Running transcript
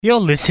You're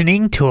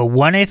listening to a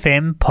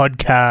 1FM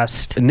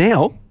podcast.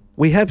 Now,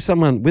 we have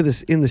someone with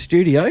us in the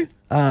studio.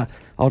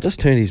 I'll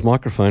just turn his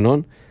microphone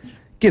on.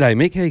 G'day,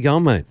 Mick. How you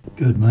going, mate?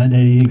 Good, mate. How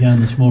are you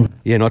going this morning?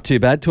 Yeah, not too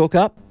bad. Talk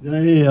up.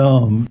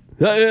 Yeah,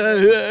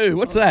 Hey,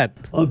 what's that?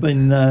 I've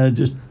been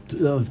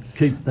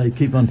they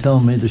keep on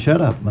telling me to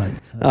shut up, mate.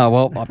 Oh,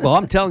 well,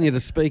 I'm telling you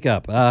to speak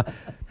up.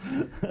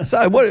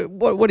 So,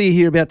 what do you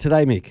hear about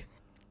today, Mick?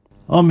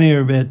 I'm here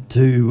about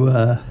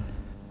to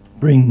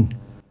bring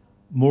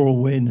more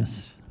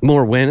awareness.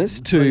 More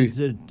awareness to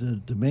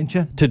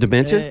dementia. To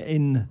dementia?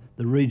 In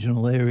the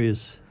regional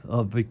areas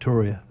of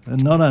Victoria.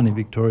 And not only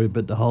Victoria,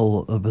 but the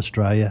whole of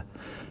Australia.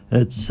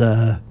 It's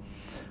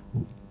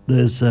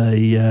there's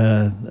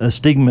a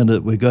stigma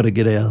that we've got to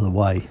get out of the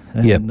way.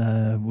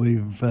 And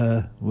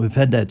we've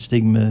had that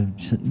stigma,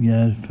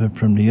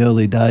 from the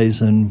early days,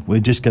 and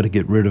we've just got to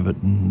get rid of it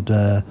and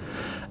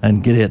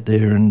get out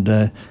there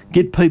and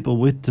get people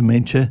with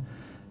dementia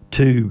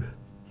to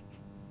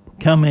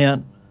come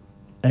out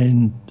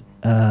and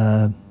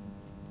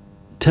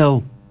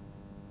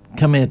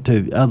come out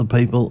to other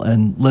people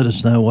and let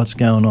us know what's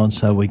going on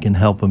so we can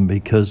help them,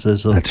 because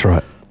That's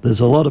right. There's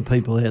a lot of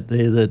people out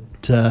there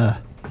that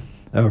are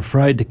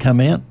afraid to come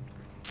out,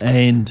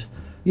 and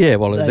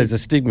there's a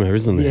stigma,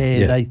 isn't there?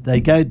 Yeah,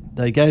 they go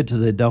to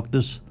their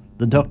doctors.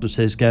 The doctor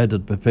says go to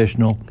the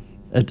professional.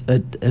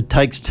 It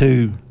takes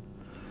too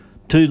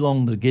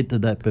long to get to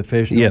that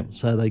professional,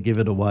 so they give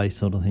it away,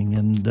 sort of thing.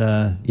 And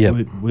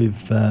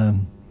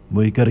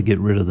we've got to get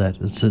rid of that.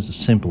 It's as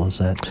simple as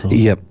that.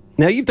 Yep.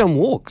 Now, you've done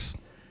walks.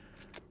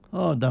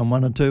 Oh, I've done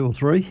 1 or 2 or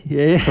 3,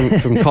 yeah.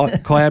 From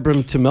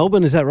Kyabram to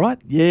Melbourne, is that right?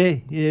 Yeah.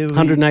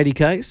 180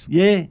 Ks?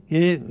 Yeah.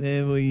 You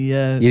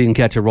didn't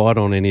catch a ride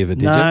on any of it,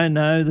 did you?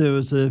 No. There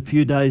was a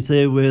few days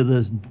there where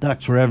the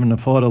ducks were having a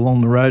fight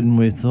along the road, and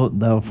we thought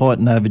they were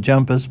fighting over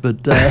jumpers.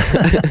 But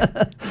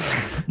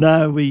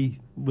no, we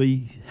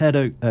had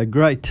a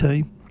great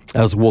team.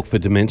 That was a walk for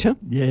dementia?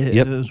 Yeah,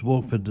 Yep. It was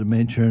walk for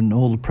dementia, and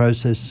all the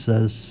proceeds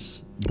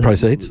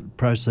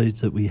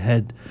that we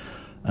had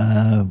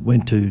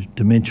went to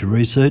dementia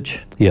research.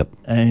 Yep.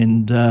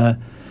 And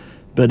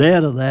but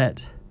out of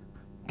that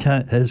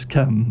has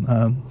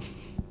come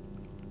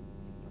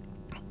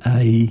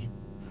a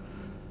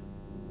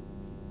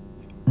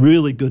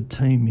really good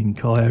team in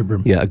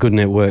Kyabram. Yeah, a good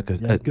network.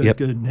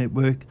 Good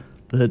network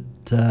that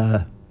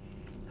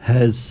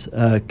has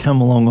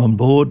come along on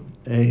board,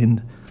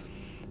 and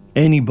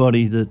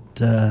anybody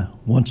that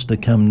wants to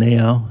come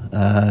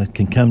now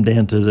can come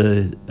down to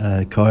the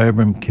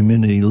Kyabram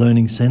Community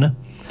Learning Centre.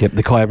 Yep,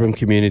 the Kyabram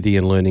Community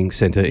and Learning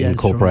Centre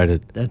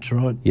Incorporated. Right. That's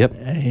right. Yep.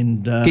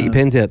 And get your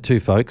pens out too,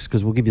 folks,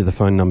 because we'll give you the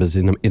phone numbers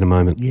in a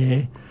moment.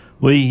 Yeah,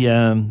 we've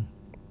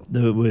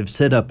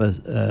set up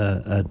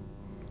the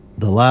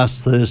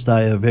last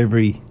Thursday of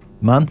every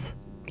month.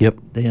 Yep.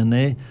 Down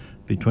there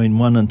between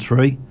 1 and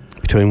 3.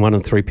 Between 1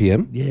 and 3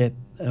 p.m. Yeah,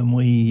 and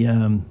we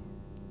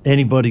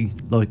anybody,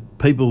 like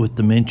people with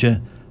dementia,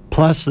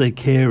 plus their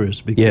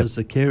carers, because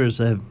the carers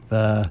have...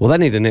 they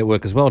need a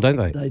network as well, don't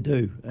they? They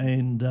do,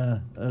 and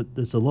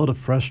there's a lot of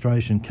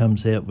frustration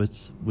comes out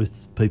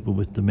with people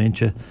with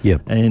dementia.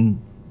 Yep.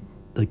 And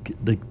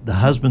the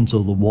husbands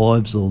or the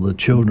wives or the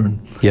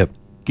children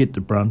get the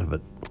brunt of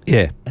it.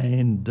 Yeah.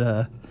 And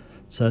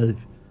so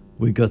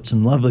we've got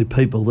some lovely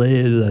people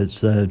there.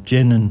 There's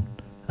Jen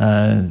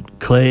and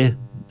Claire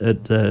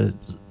at the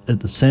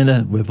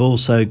centre. We've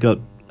also got...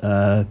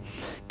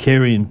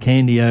 Kerry and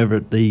Candy over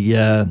at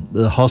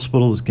the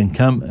hospitals can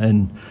come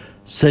and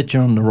set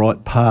you on the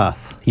right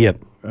path. Yep.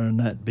 And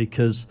that,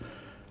 because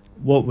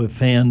what we've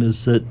found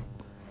is that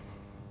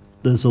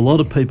there's a lot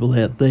of people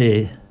out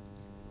there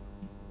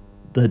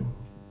that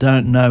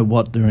don't know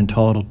what they're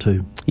entitled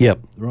to.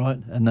 Yep. Right?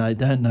 And they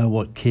don't know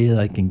what care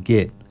they can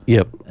get.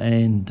 Yep.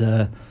 And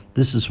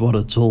this is what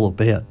it's all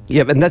about.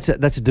 Yep, and that's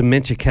a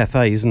dementia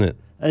cafe, isn't it?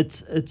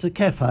 It's a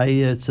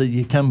cafe. It's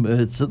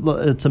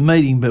a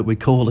meeting, but we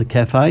call it a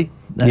cafe.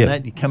 And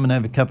that you come and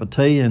have a cup of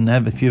tea and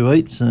have a few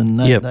eats, and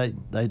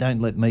they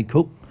don't let me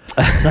cook.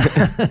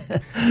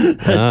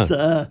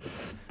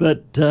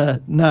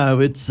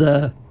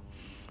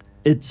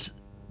 It's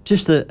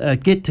just a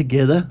get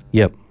together.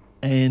 Yep.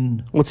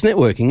 And it's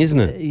networking, isn't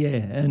it? Yeah,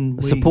 and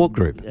a support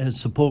group. A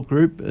support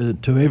group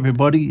to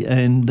everybody,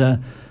 and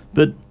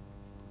but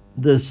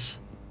there's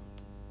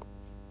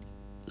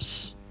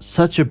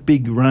such a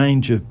big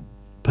range of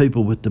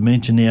people with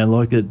dementia now.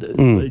 Like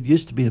it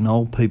used to be an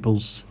old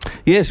people's.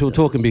 Yes, we were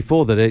talking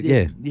before that.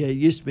 Yeah, it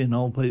used to be an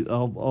old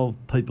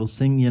people's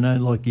thing.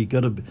 Like you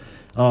got to.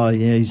 Oh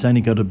yeah, he's only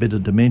got a bit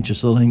of dementia,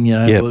 sort of thing.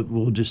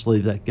 We'll just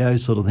leave that go,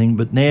 sort of thing.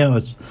 But now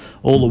it's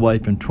all the way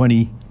from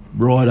 20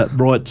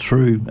 right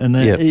through, and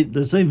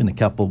there's even a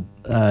couple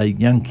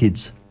young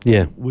kids.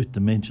 Yeah. With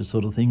dementia,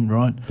 sort of thing,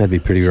 right? That'd be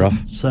pretty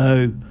rough.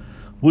 So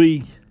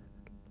we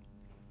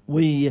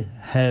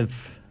have.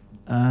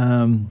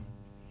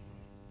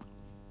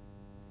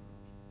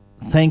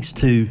 Thanks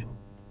to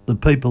the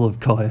people of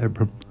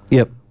Kyabram,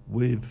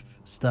 we've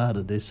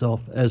started this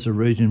off as a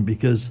region,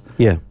 because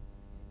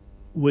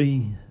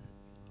we've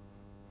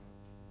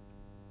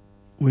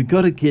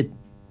got to get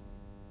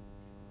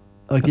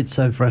I get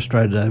so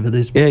frustrated over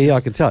this. Yeah,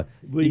 I can tell.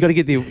 We- You got to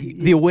get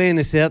the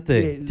awareness out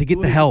there to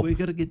get the help. We've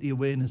got to get the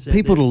awareness out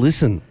People there. to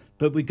listen.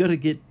 But we've got to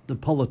get the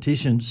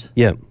politicians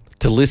Yeah,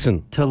 to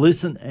listen. to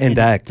listen And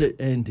act.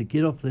 to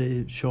get off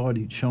their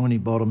shiny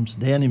bottoms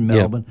down in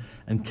Melbourne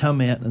and come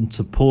out and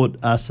support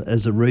us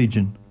as a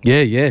region.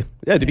 Yeah.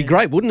 It'd be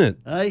great, wouldn't it?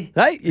 Hey?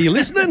 Hey, are you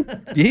listening? Do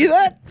you hear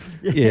that?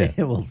 Yeah.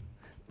 Well,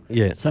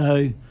 Yeah.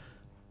 so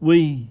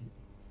we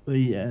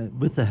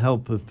with the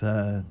help of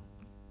The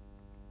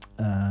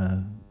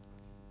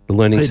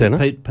Learning Centre.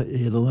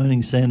 the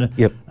Learning Centre.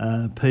 Yep.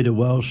 Peter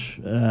Welsh,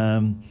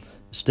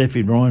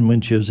 Steffi Ryan when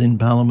she was in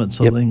Parliament,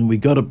 sort of Yep. thing. We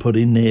got to put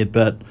in there,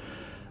 but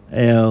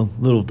our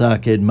little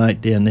dark-haired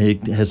mate down there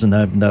hasn't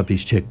opened up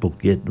his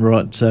checkbook yet,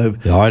 right? So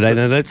All right,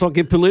 no, let's not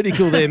get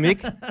political there, Mick.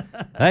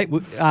 Hey,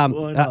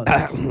 Why not?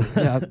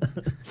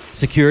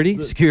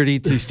 security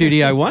to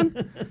Studio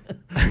One.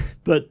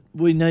 But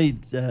we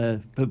need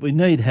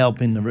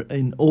help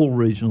in all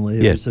regional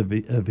areas of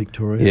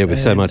Victoria. Yeah, with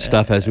so And, much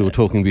stuff, as we were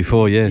talking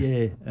before. Yeah.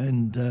 Yeah,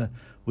 and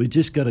we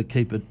just got to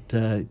keep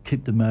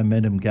the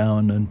momentum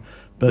going.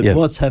 But Yeah.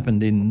 what's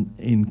happened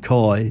in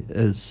Kai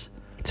is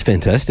It's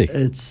fantastic.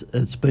 it's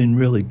been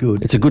really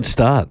good. It's a good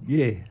start.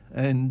 Yeah,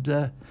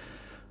 and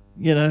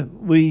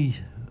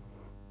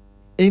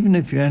even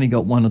if you only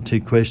got one or two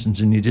questions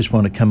and you just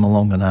want to come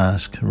along and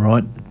ask,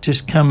 right?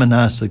 Just come and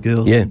ask the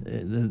girls Yeah.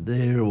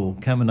 there, or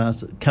come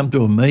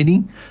to a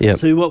meeting, Yep.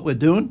 see what we're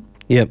doing,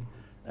 Yep.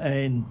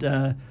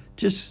 and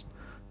just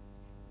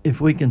if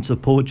we can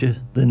support you,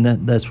 then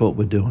that's what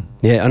we're doing.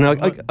 Yeah, and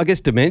I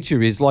guess dementia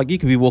is like you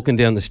could be walking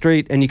down the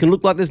street and you can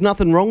look like there's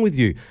nothing wrong with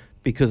you,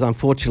 because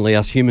unfortunately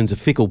us humans are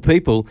fickle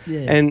people. Yeah.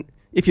 And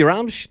if your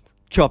arm's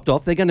chopped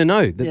off, they're going to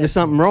know that there's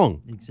something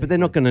wrong. But they're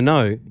not going to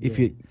know if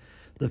Yeah. you...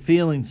 The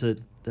feelings that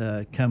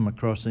come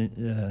across,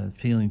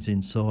 feelings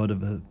inside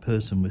of a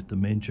person with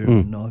dementia,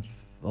 and I've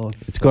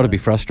It's got to be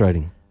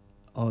frustrating.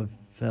 I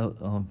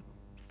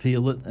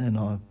feel it, and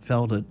I've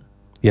felt it.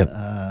 Yep.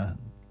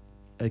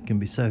 It can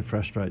be so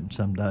frustrating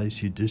some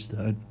days. You just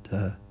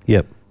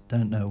Yep.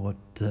 don't know what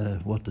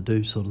to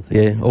do, sort of thing.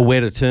 Yeah, or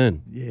where to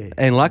turn. Yeah.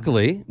 And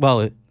luckily,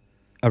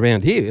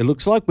 around here, it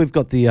looks like we've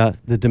got the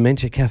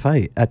Dementia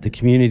Cafe at the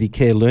Community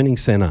Care Learning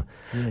Centre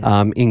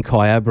in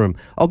Kyabram.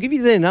 I'll give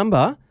you their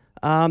number.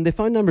 Their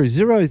phone number is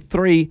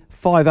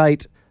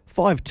 0358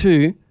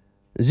 52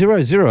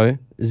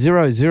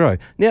 0000.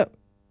 Now,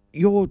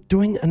 you're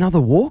doing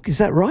another walk, is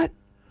that right?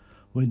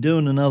 We're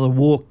doing another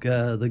walk.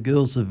 The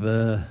girls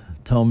have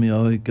told me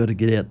I've got to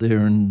get out there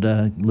and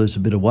lose a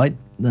bit of weight.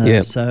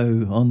 Yep.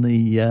 So on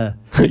the...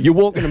 You're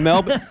walking to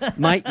Melbourne.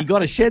 Mate, you got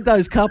to shed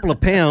those couple of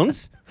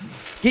pounds,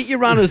 get your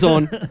runners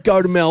on,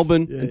 go to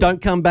Melbourne, and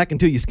don't come back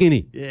until you're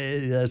skinny.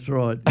 Yeah, that's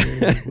right.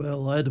 Yeah.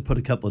 Well, I had to put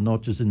a couple of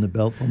notches in the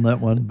belt on that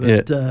one.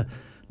 But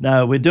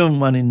no, we're doing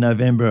one in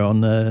November,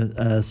 on the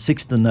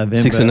 6th of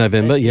November. 6th of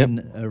November, yep.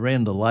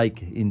 Around the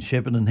lake in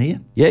Shepparton here.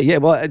 Yeah.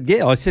 Well,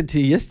 I said to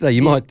you yesterday,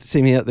 you might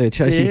see me out there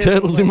chasing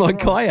turtles in my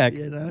kayak.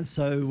 You know,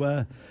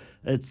 so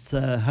it's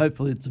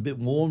hopefully it's a bit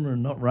warmer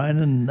and not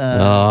raining.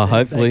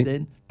 Hopefully. Back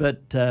then.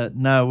 But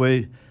no,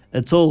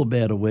 it's all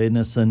about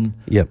awareness and.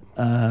 Yep.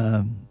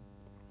 Now,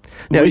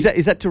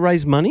 is that to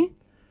raise money?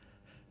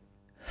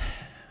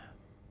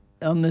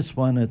 On this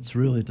one, it's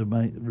really to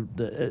make.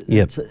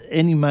 It's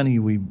any money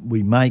we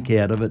make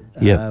out of it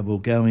will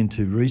go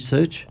into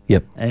research.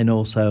 Yep. And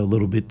also a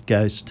little bit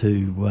goes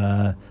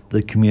to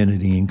the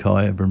community in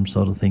Kyabram,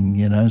 sort of thing.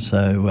 You know,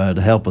 so to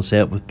help us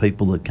out with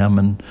people that come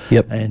and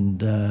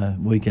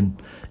we can,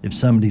 if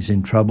somebody's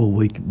in trouble,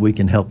 we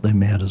can help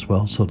them out as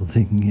well, sort of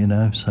thing. You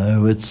know,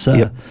 so it's.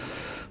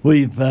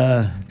 We've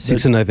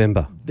 6th of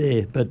November.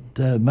 Yeah, but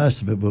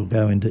most of it will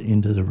go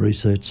into the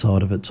research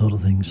side of it, sort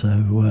of thing. So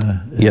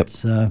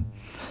it's,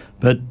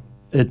 but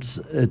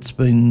it's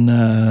been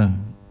a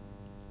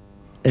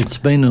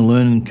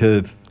learning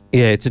curve.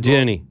 Yeah, it's a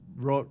journey.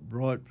 Right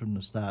from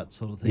the start,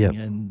 sort of thing. Yep.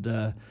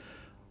 And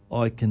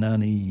I can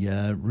only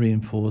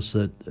reinforce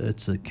that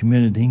it's a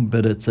community thing,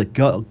 but it's a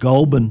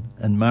Goulburn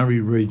and Murray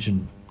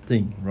region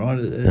thing, right?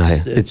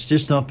 It's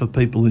just not for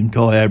people in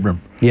Kyabram.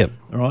 Yep.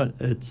 Right?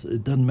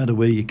 It doesn't matter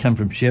where you come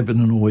from,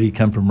 Shepparton, or where you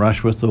come from,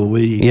 Rushworth, or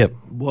where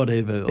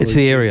whatever. It's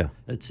the area.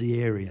 It's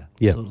the area,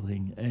 Yep. sort of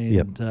thing.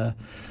 And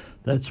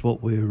that's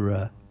what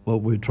we're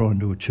trying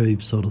to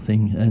achieve, sort of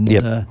thing.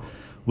 And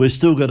we've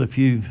still got a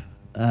few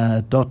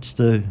dots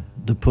to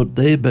put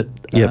there, but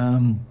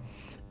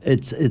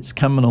it's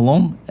coming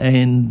along.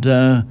 And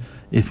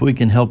if we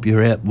can help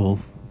you out, well,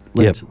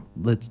 let's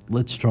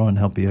try and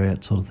help you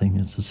out, sort of thing.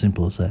 It's as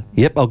simple as that.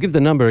 Yep, I'll give the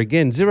number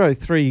again,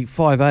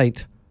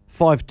 0358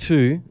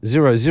 52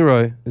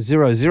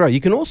 0000. You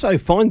can also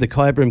find the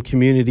Kyabram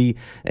Community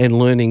and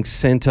Learning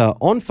Centre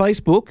on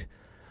Facebook.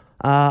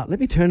 Let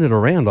me turn it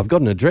around. I've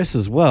got an address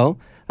as well.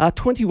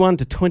 21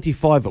 to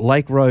 25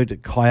 Lake Road,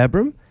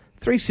 Kyabram,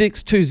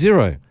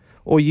 3620.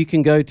 Or you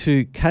can go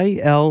to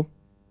kclc.com.au.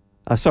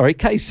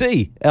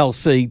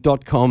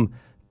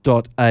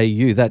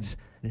 That's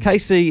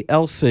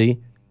kclc.com.au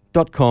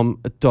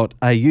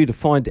to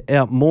find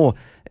out more.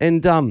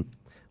 And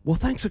Well,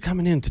 thanks for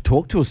coming in to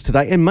talk to us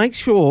today. And make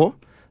sure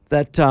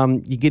that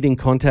you get in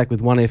contact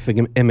with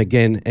 1FM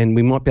again, and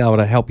we might be able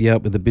to help you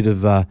out with a bit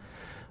of, a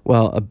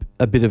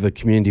bit of a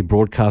community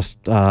broadcast,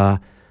 a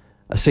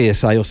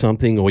CSA or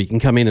something, or you can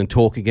come in and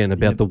talk again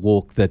about the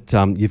walk that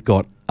you've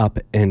got up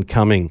and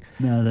coming.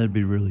 No, that'd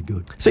be really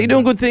good. So you're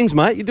doing good things,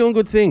 mate. You're doing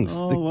good things.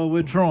 Oh, well,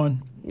 we're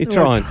trying. You're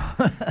trying.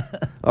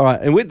 All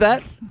right. And with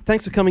that,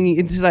 thanks for coming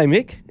in today,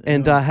 Mick,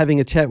 and having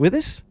a chat with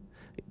us.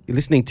 You're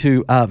listening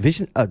to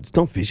Vision. It's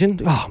not Vision.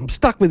 Oh, I'm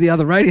stuck with the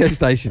other radio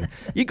station.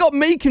 You got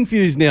me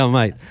confused now,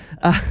 mate.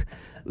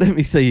 Let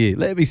me see here.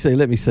 Let me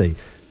see.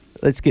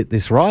 Let's get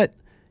this right.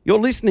 You're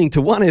listening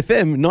to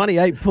 1FM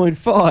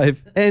 98.5.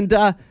 And,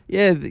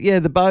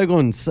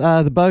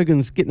 the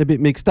Bogans getting a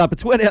bit mixed up.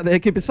 It's wet out there.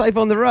 Keep it safe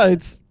on the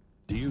roads.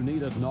 Do you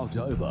need it knocked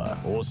over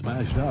or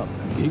smashed up?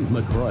 Keith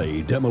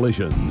McRae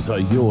Demolitions are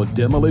your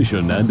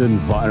demolition and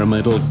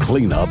environmental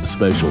cleanup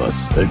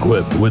specialists.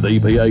 Equipped with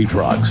EPA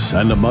trucks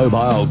and a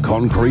mobile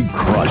concrete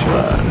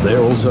crusher.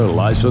 They're also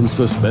licensed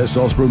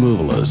asbestos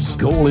removalists.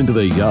 Call into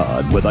their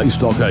yard where they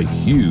stock a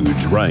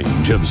huge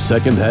range of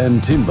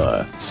second-hand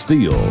timber,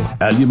 steel,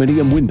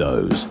 aluminium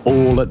windows,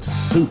 all at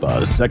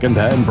super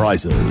second-hand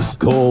prices.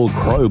 Call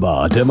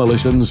Crowbar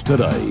Demolitions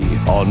today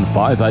on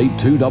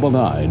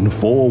 58299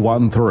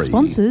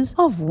 413. Sponsors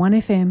of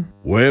 1FM.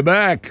 We're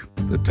back.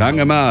 The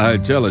Tungamar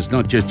Hotel is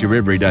not just your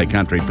everyday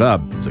country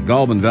pub. It's a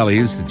Goulburn Valley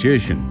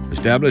institution.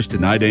 Established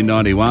in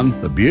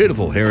 1891, the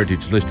beautiful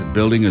heritage-listed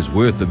building is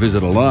worth the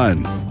visit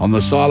alone. On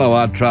the Silo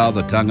Art Trail,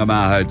 the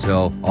Tungamar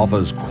Hotel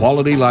offers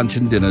quality lunch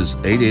and dinners,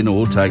 eat in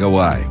or take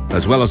away,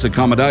 as well as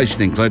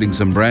accommodation including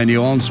some brand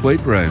new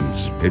ensuite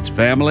rooms. It's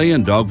family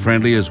and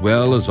dog-friendly as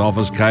well as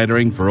offers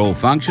catering for all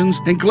functions,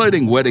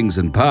 including weddings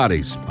and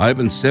parties.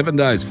 Open 7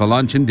 days for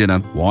lunch and dinner.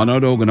 Why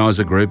not organise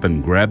a group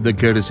and grab the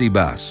courtesy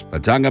bus? A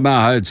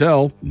Tungamar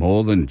Hotel,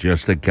 more than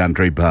just a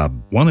country pub.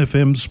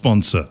 1FM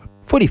sponsor.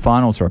 Footy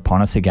finals are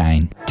upon us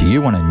again. Do you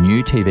want a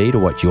new TV to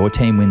watch your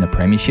team win the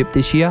premiership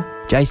this year?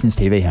 Jason's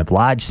TV have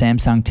large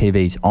Samsung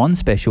TVs on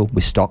special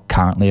with stock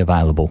currently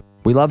available.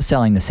 We love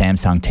selling the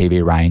Samsung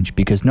TV range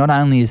because not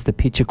only is the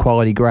picture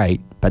quality great,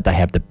 but they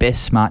have the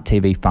best smart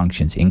TV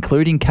functions,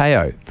 including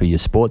KO for your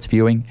sports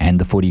viewing and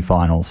the footy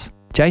finals.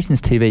 Jason's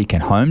TV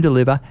can home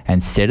deliver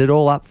and set it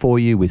all up for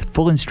you with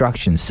full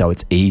instructions so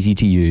it's easy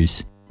to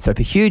use. So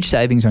for huge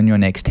savings on your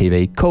next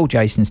TV, call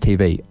Jason's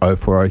TV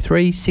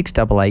 0403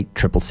 688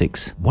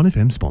 666.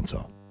 1FM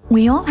sponsor.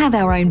 We all have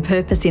our own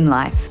purpose in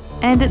life,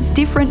 and it's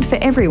different for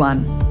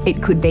everyone.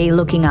 It could be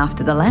looking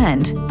after the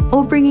land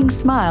or bringing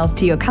smiles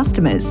to your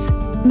customers.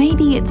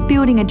 Maybe it's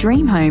building a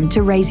dream home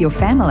to raise your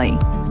family.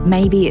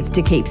 Maybe it's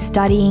to keep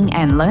studying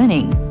and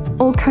learning,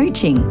 or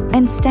coaching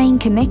and staying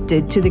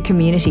connected to the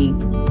community.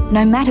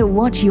 No matter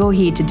what you're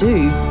here to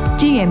do,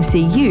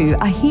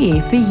 GMCU are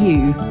here for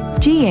you.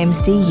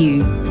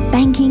 GMCU,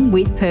 banking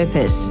with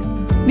purpose.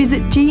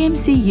 Visit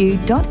gmcu.com.au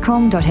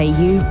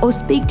or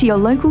speak to your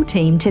local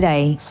team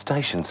today.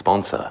 Station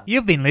sponsor.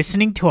 You've been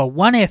listening to a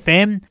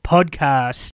 1FM podcast.